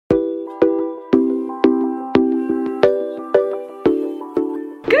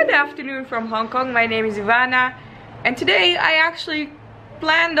Good afternoon from Hong Kong. My name is Ivana, and today I actually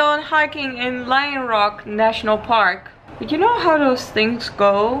planned on hiking in Lion Rock National Park. But you know how those things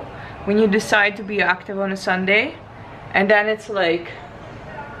go when you decide to be active on a Sunday and then it's like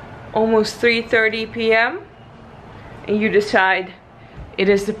almost 3:30 p.m. and you decide it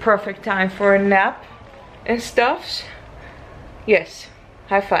is the perfect time for a nap and stuff. Yes,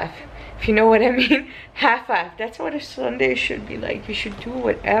 high five. If you know what I mean, high five. That's what a Sunday should be like. You should do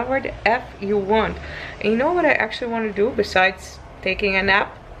whatever the F you want. And you know what I actually want to do besides taking a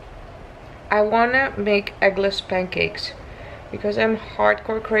nap? I want to make eggless pancakes. Because I'm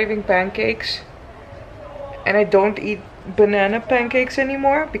hardcore craving pancakes. And I don't eat banana pancakes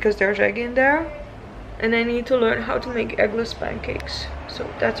anymore because there's egg in there. And I need to learn how to make eggless pancakes. So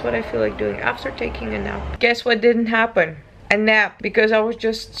that's what I feel like doing after taking a nap. Guess what didn't happen? A nap, because I was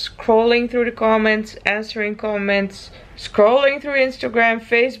just scrolling through the comments, answering comments, scrolling through Instagram,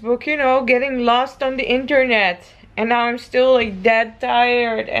 Facebook, you know, getting lost on the internet. And now I'm still like dead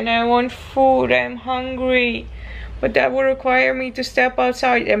tired and I want food, I'm hungry. But that would require me to step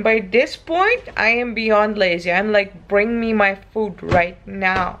outside, and by this point I am beyond lazy. I'm like, bring me my food right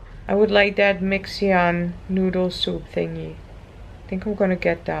now. I would like that Mixian noodle soup thingy. I think I'm gonna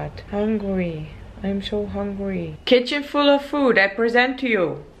get that. Hungry. I'm so hungry. Kitchen full of food. I present to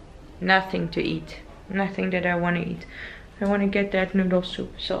you. Nothing to eat. Nothing that I want to eat. I want to get that noodle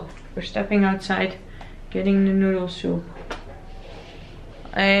soup. So we're stepping outside, getting the noodle soup.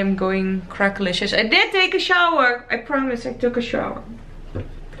 I am going crackalicious. I did take a shower. I promise I took a shower.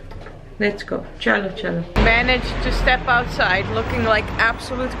 Let's go. Cello, cello. Managed to step outside looking like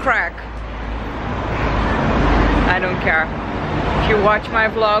absolute crack. I don't care. If you watch my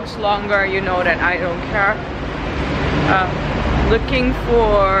vlogs longer, you know that I don't care. Looking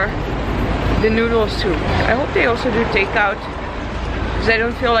for the noodle soup. I hope they also do takeout, because I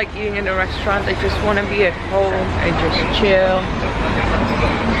don't feel like eating in a restaurant. I just want to be at home and just chill.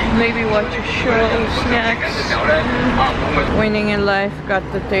 Maybe watch a show, snacks. Winning in life, got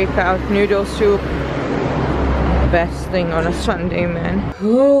the takeout noodle soup. Best thing on a Sunday, man.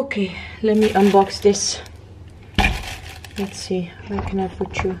 Okay, let me unbox this. Let's see, where can I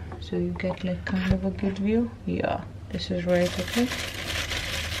put you so you get like kind of a good view? Yeah, this is right, okay.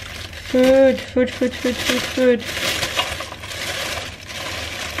 Food.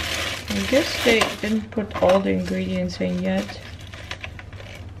 I guess they didn't put all the ingredients in yet.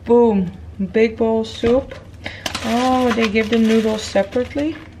 Boom, big bowl soup. Oh, they give the noodles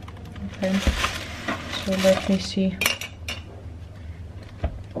separately. Okay, so let me see.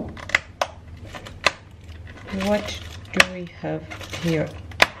 What do we have here?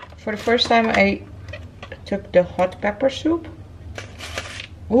 For the first time I took the hot pepper soup.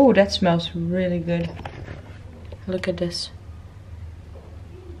 Oh, that smells really good. Look at this.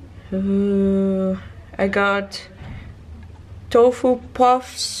 I got tofu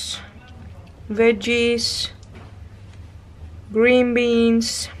puffs, veggies, green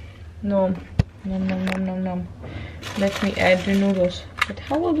beans. Nom. Let me add the noodles. But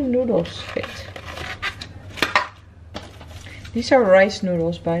how will the noodles fit? These are rice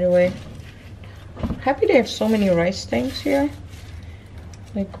noodles, by the way. Happy they have so many rice things here.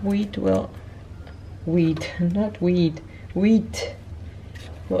 Like wheat will... Wheat, not weed. Wheat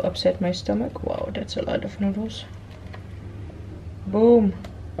will upset my stomach. Wow, that's a lot of noodles. Boom.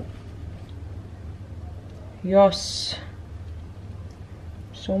 Yes.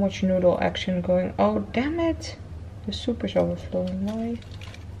 So much noodle action going. Oh, damn it. The soup is overflowing. Why?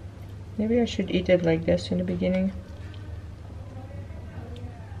 Maybe I should eat it like this in the beginning.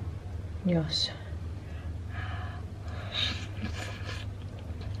 Yes.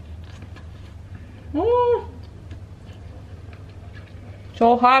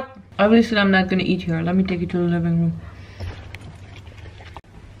 So hot. Obviously I'm not gonna eat here. Let me take it to the living room.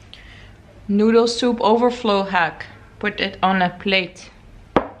 Noodle soup overflow hack. Put it on a plate.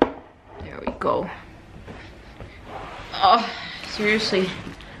 There we go. Oh, seriously.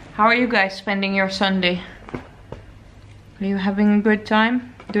 How are you guys spending your Sunday? Are you having a good time?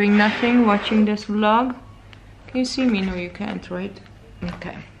 Doing nothing, watching this vlog? Can you see me? No, you can't, right?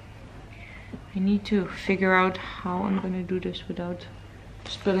 Okay. I need to figure out how I'm gonna do this without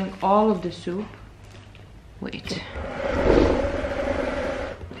spilling all of the soup. Wait.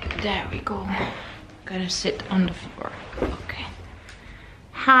 There we go. Gotta sit on the floor. Okay.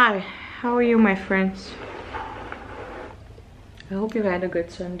 Hi, how are you, my friends? I hope you've had a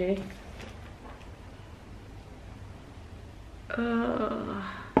good Sunday.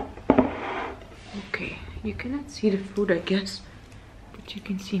 Okay, you cannot see the food, I guess, but you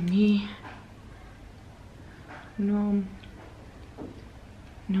can see me.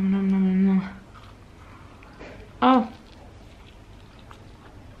 No, no, no, no, no. Oh.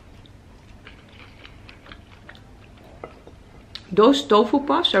 Those tofu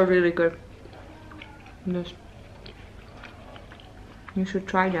puffs are really good. This. You should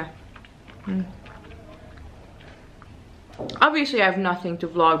try that. Obviously I have nothing to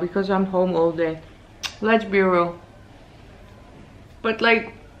vlog because I'm home all day. Let's be real. But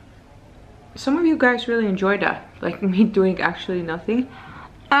like, some of you guys really enjoy that. Like me doing actually nothing.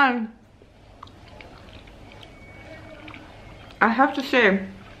 And I have to say,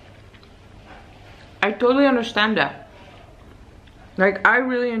 I totally understand that. Like, I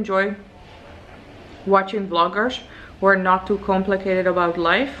really enjoy watching vloggers who are not too complicated about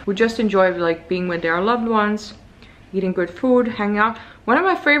life, who just enjoy like being with their loved ones, eating good food, hanging out. One of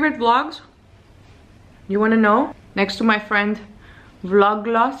my favorite vlogs, you want to know? Next to my friend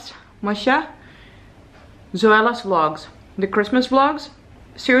Vloglas Masha, Zoella's vlogs, the Christmas vlogs.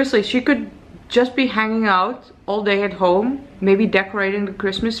 Seriously, she could just be hanging out all day at home, maybe decorating the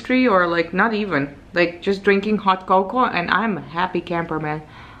Christmas tree, or like not even, like just drinking hot cocoa, and I'm a happy camper, man.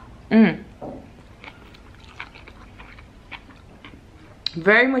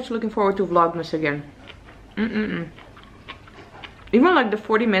 Very much looking forward to Vlogmas again. Even like the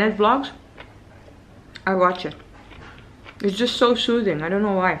 40-minute vlogs, I watch it. It's just so soothing. I don't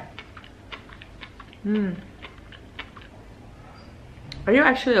know why. Are you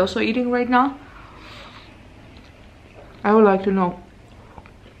actually also eating right now? I would like to know.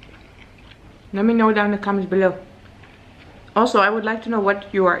 Let me know down in the comments below. Also, I would like to know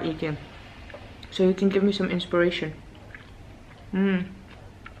what you are eating, so you can give me some inspiration.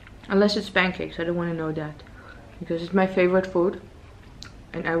 Unless it's pancakes, I don't want to know that, because it's my favorite food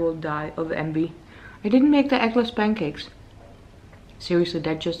and I will die of envy. I didn't make the eggless pancakes. Seriously,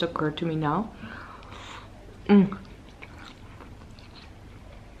 that just occurred to me now.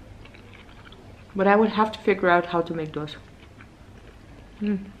 But I would have to figure out how to make those.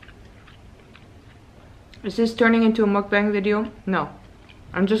 Is this turning into a mukbang video? No.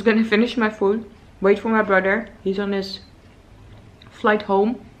 I'm just gonna finish my food, wait for my brother. He's on his flight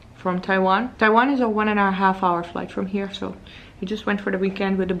home from Taiwan. Taiwan is a 1.5 hour flight from here, so he just went for the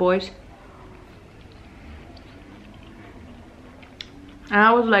weekend with the boys. And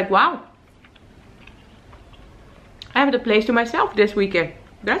I was like, wow, I have the place to myself this weekend.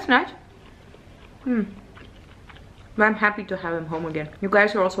 That's nice. But I'm happy to have him home again. You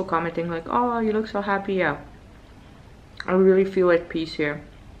guys are also commenting like, oh, you look so happy. Yeah, I really feel at peace here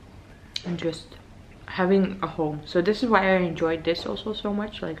and just having a home. So this is why I enjoyed this also so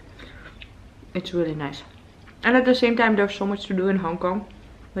much. Like, it's really nice. And at the same time, there's so much to do in Hong Kong.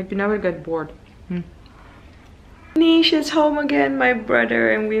 Like, you never get bored. Nish is home again, my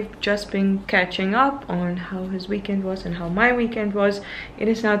brother, and we've just been catching up on how his weekend was and how my weekend was. It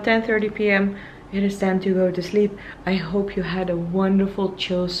is now 10:30 p.m. It is time to go to sleep. I hope you had a wonderful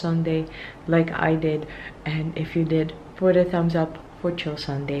chill Sunday like I did. And if you did, put a thumbs up for Chill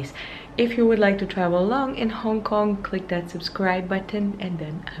Sundays. If you would like to travel along in Hong Kong, click that subscribe button, and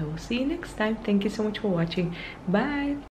then I will see you next time. Thank you so much for watching. Bye.